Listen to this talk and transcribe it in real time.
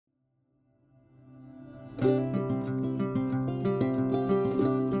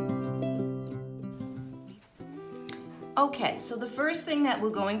Okay, so the first thing that we're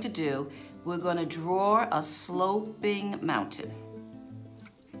going to do, we're going to draw a sloping mountain.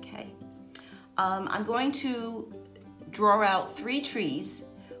 Okay, I'm going to draw out 3 trees.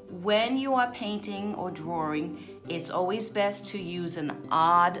 When you are painting or drawing, it's always best to use an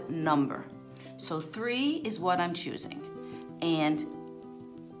odd number. So 3 is what I'm choosing. And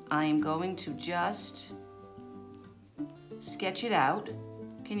I'm going to just sketch it out.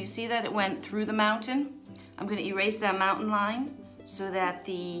 Can you see that it went through the mountain? I'm going to erase that mountain line so that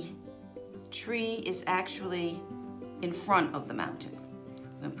the tree is actually in front of the mountain.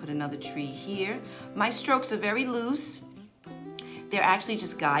 I'm going to put another tree here. My strokes are very loose. They're actually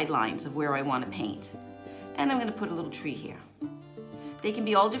just guidelines of where I want to paint. And I'm going to put a little tree here. They can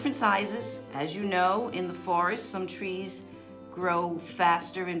be all different sizes. As you know, in the forest, some trees grow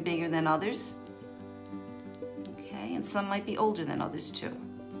faster and bigger than others. Okay, and some might be older than others too.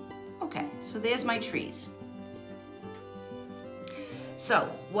 Okay, so there's my trees. So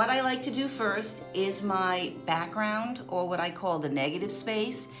what I like to do first is my background, or what I call the negative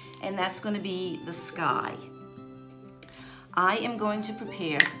space, and that's going to be the sky. I am going to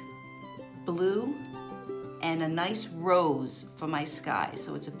prepare blue and a nice rose for my sky.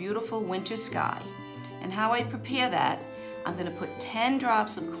 So it's a beautiful winter sky. And how I prepare that, I'm going to put 10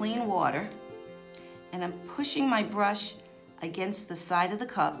 drops of clean water, and I'm pushing my brush against the side of the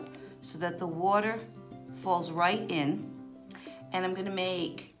cup so that the water falls right in. And I'm going to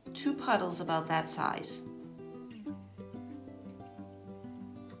make 2 puddles about that size.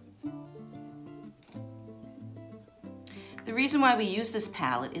 The reason why we use this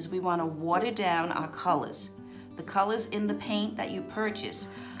palette is we want to water down our colors. The colors in the paint that you purchase,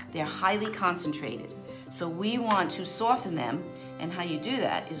 they're highly concentrated. So we want to soften them, and how you do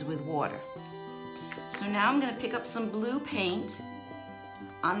that is with water. So now I'm going to pick up some blue paint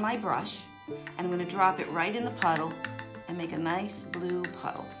on my brush, and I'm going to drop it right in the puddle and make a nice blue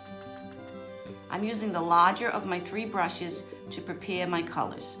puddle. I'm using the larger of my 3 brushes to prepare my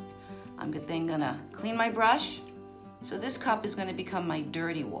colors. I'm then going to clean my brush. So this cup is going to become my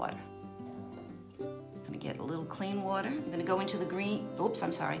dirty water. I'm going to get a little clean water. I'm going to go into the green, oops,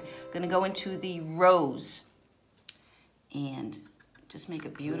 I'm sorry. I'm going to go into the rose and just make a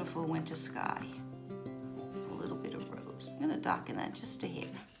beautiful winter sky. A little bit of rose. I'm going to darken that just a hair.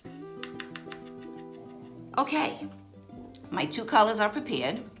 Okay, my 2 colors are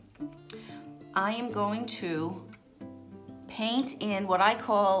prepared. I am going to paint in what I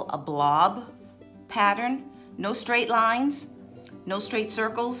call a blob pattern. No straight lines, no straight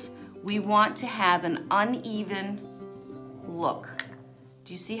circles. We want to have an uneven look.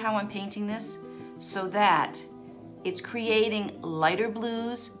 Do you see how I'm painting this? So that it's creating lighter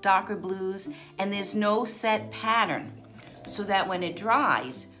blues, darker blues, and there's no set pattern. So that when it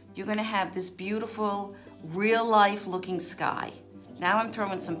dries, you're going to have this beautiful, real-life looking sky. Now I'm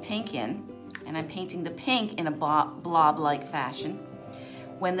throwing some pink in, and I'm painting the pink in a blob-like fashion.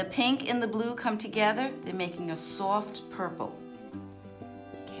 When the pink and the blue come together, they're making a soft purple.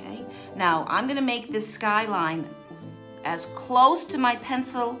 Okay, now I'm going to make this skyline as close to my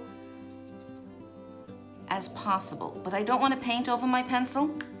pencil as possible, but I don't want to paint over my pencil.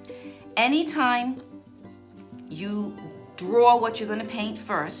 Anytime you draw what you're going to paint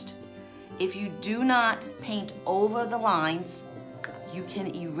first, if you do not paint over the lines, you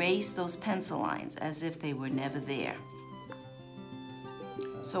can erase those pencil lines as if they were never there.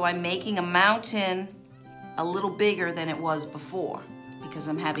 So I'm making a mountain a little bigger than it was before because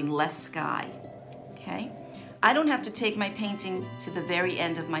I'm having less sky, okay? I don't have to take my painting to the very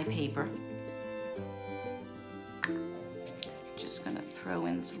end of my paper. Just gonna throw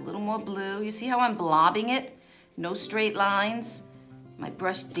in a little more blue. You see how I'm blobbing it? No straight lines. My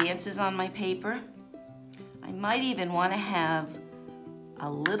brush dances on my paper. I might even want to have a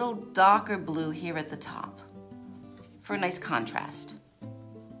little darker blue here at the top for a nice contrast.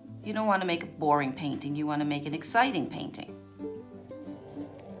 You don't want to make a boring painting, you want to make an exciting painting.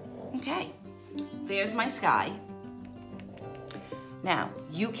 Okay, there's my sky. Now,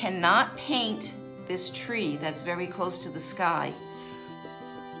 you cannot paint this tree that's very close to the sky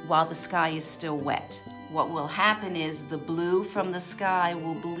while the sky is still wet. What will happen is the blue from the sky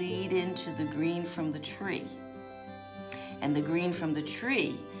will bleed into the green from the tree. And the green from the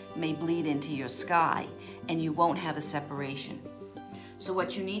tree may bleed into your sky, and you won't have a separation. So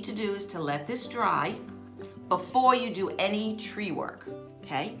what you need to do is to let this dry before you do any tree work,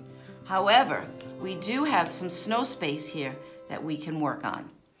 okay? However, we do have some snow space here that we can work on.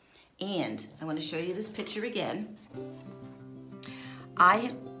 And I want to show you this picture again.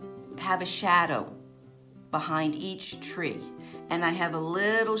 I have a shadow behind each tree. And I have a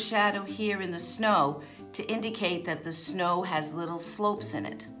little shadow here in the snow to indicate that the snow has little slopes in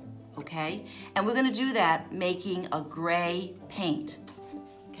it, okay? And we're gonna do that making a gray paint,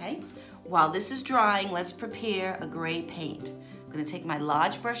 okay? While this is drying, let's prepare a gray paint. I'm gonna take my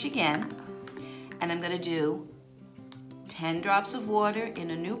large brush again, and I'm gonna do 10 drops of water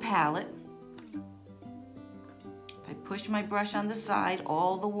in a new palette. If I push my brush on the side,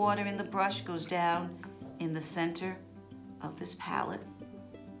 all the water in the brush goes down in the center of this palette,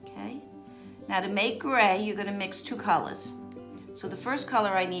 okay? Now to make gray, you're gonna mix two colors. So the first color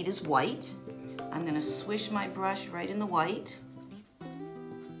I need is white. I'm gonna swish my brush right in the white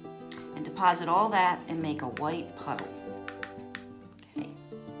and deposit all that and make a white puddle. Okay,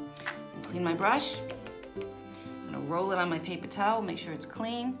 and clean my brush. I'm gonna roll it on my paper towel, make sure it's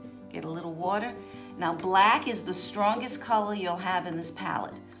clean, get a little water. Now black is the strongest color you'll have in this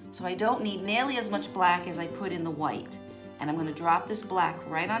palette. So I don't need nearly as much black as I put in the white. And I'm gonna drop this black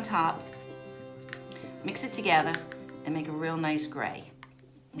right on top, mix it together, and make a real nice gray,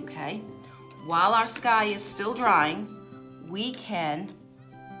 okay? While our sky is still drying, we can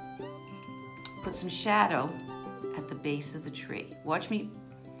put some shadow at the base of the tree. Watch me,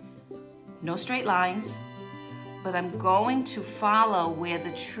 no straight lines, but I'm going to follow where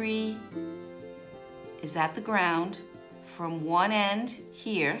the tree is at the ground from one end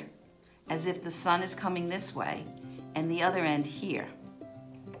here, as if the sun is coming this way, and the other end here.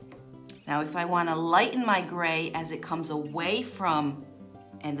 Now if I want to lighten my gray as it comes away from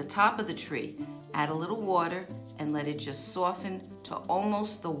and the top of the tree, add a little water and let it just soften to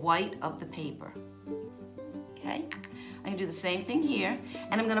almost the white of the paper. Okay? I'm going to do the same thing here,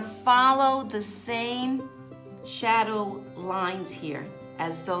 and I'm going to follow the same shadow lines here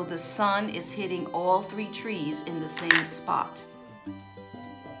as though the sun is hitting all three trees in the same spot.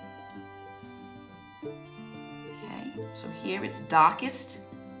 Okay, so here it's darkest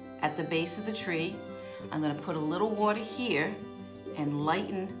at the base of the tree. I'm going to put a little water here and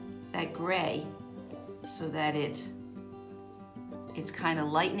lighten that gray so that it's kind of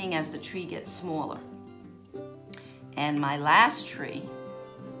lightening as the tree gets smaller. And my last tree,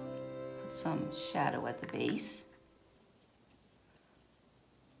 put some shadow at the base.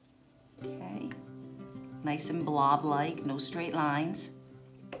 Okay, nice and blob-like, no straight lines.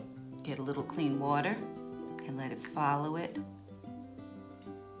 Get a little clean water and let it follow it.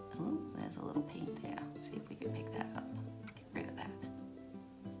 Oh, there's a little paint there. Let's see if we can pick that up. Get rid of that.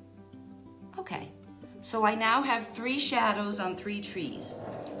 Okay, so I now have 3 shadows on 3 trees.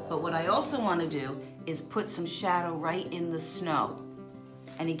 But what I also want to do is put some shadow right in the snow.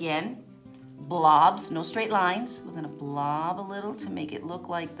 And again, blobs, no straight lines. We're going to blob a little to make it look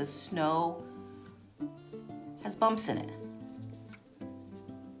like the snow has bumps in it.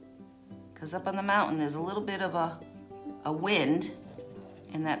 Because up on the mountain there's a little bit of a wind,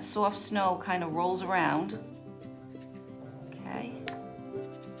 and that soft snow kind of rolls around. Okay.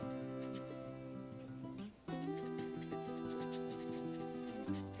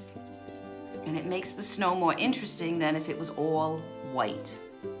 And it makes the snow more interesting than if it was all white.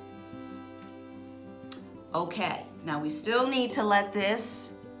 Okay, now we still need to let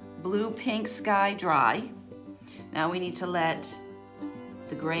this blue-pink sky dry. Now we need to let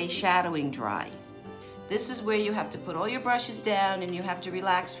the gray shadowing dry. This is where you have to put all your brushes down and you have to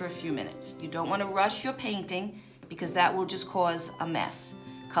relax for a few minutes. You don't want to rush your painting because that will just cause a mess.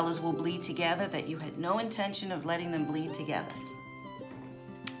 Colors will bleed together that you had no intention of letting them bleed together.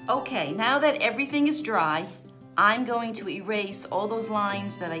 Okay, now that everything is dry, I'm going to erase all those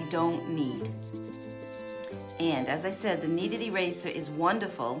lines that I don't need. And as I said, the kneaded eraser is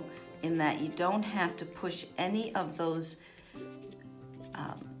wonderful in that you don't have to push any of those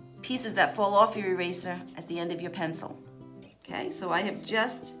pieces that fall off your eraser at the end of your pencil. Okay, so I have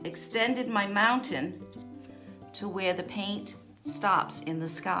just extended my mountain to where the paint stops in the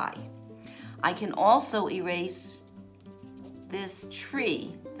sky. I can also erase this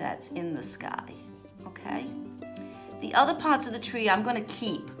tree that's in the sky, okay? The other parts of the tree I'm going to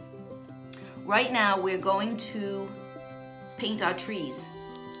keep. Right now we're going to paint our trees.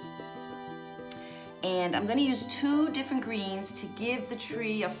 And I'm going to use 2 different greens to give the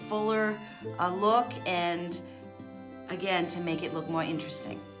tree a fuller look and again to make it look more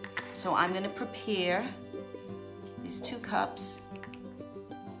interesting. So I'm going to prepare these 2 cups,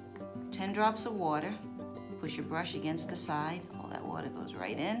 10 drops of water. Push your brush against the side, all that water goes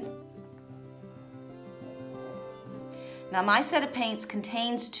right in. Now my set of paints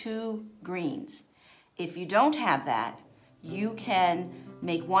contains 2 greens. If you don't have that, you can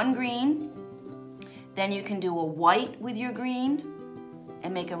make 1 green, then you can do a white with your green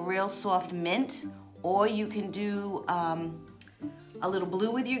and make a real soft mint, or you can do a little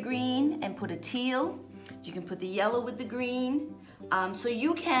blue with your green and put a teal. You can put the yellow with the green. So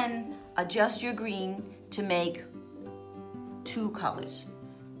you can adjust your green to make 2 colors,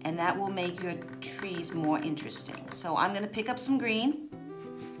 and that will make your trees more interesting. So I'm gonna pick up some green,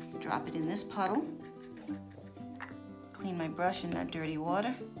 drop it in this puddle, clean my brush in that dirty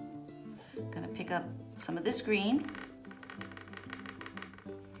water. Gonna pick up some of this green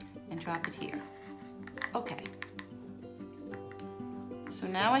and drop it here. Okay. So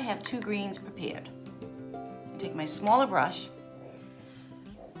now I have 2 greens prepared. Take my smaller brush,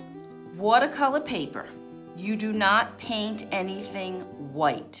 watercolor paper. You do not paint anything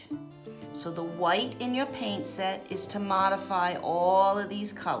white. So the white in your paint set is to modify all of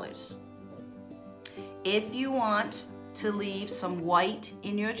these colors. If you want to leave some white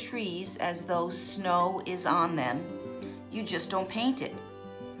in your trees as though snow is on them, you just don't paint it.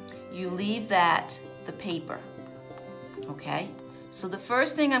 You leave that the paper, okay? So the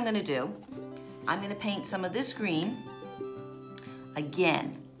first thing I'm gonna do, I'm gonna paint some of this green.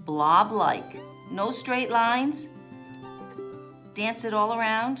 Again, blob-like, no straight lines. Dance it all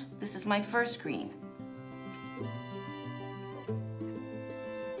around. This is my first green.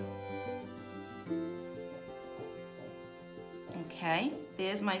 Okay,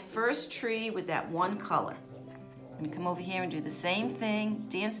 there's my first tree with that one color. I'm gonna come over here and do the same thing,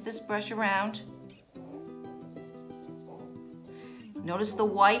 dance this brush around. Notice the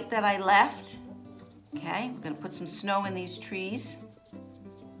white that I left. Okay, we're gonna put some snow in these trees.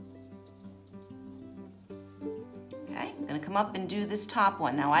 Okay, I'm gonna come up and do this top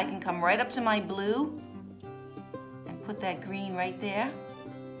one. Now I can come right up to my blue and put that green right there.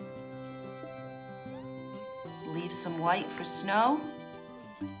 Leave some white for snow.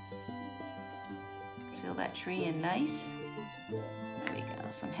 Fill that tree in nice. There we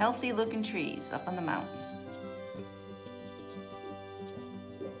go, some healthy looking trees up on the mountain.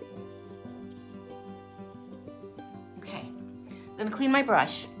 Okay, I'm gonna clean my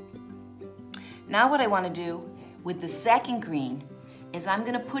brush. Now what I wanna do with the second green is I'm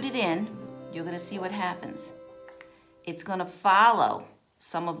gonna put it in, you're gonna see what happens. It's gonna follow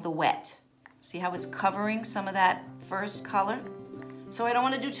some of the wet. See how it's covering some of that first color? So I don't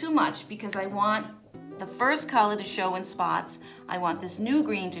want to do too much because I want the first color to show in spots. I want this new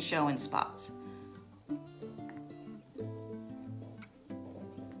green to show in spots.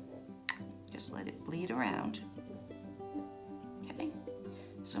 Just let it bleed around. Okay,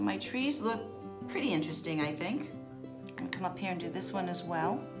 so my trees look pretty interesting, I think. I'm gonna come up here and do this one as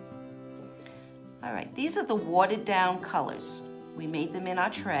well. All right, these are the watered down colors. We made them in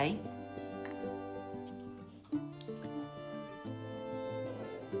our tray.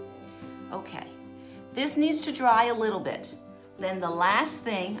 Okay, this needs to dry a little bit. Then the last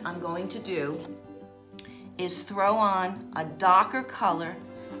thing I'm going to do is throw on a darker color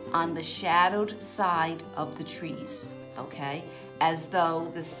on the shadowed side of the trees, okay? As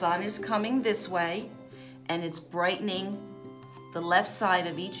though the sun is coming this way and it's brightening the left side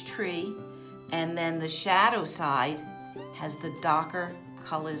of each tree, and then the shadow side has the darker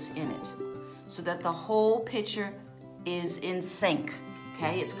colors in it, so that the whole picture is in sync.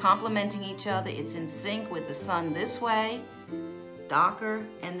 Okay, it's complementing each other. It's in sync with the sun this way, darker,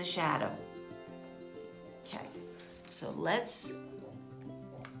 and the shadow. Okay, so let's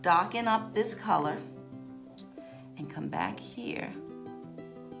darken up this color and come back here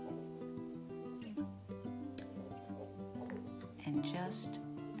and just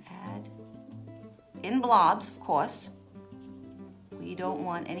add in blobs, of course. We don't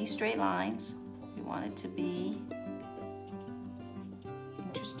want any straight lines. We want it to be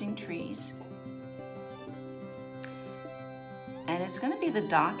interesting trees. And it's going to be the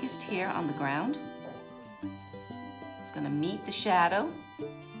darkest here on the ground. It's going to meet the shadow.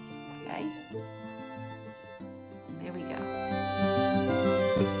 Okay. And there we go.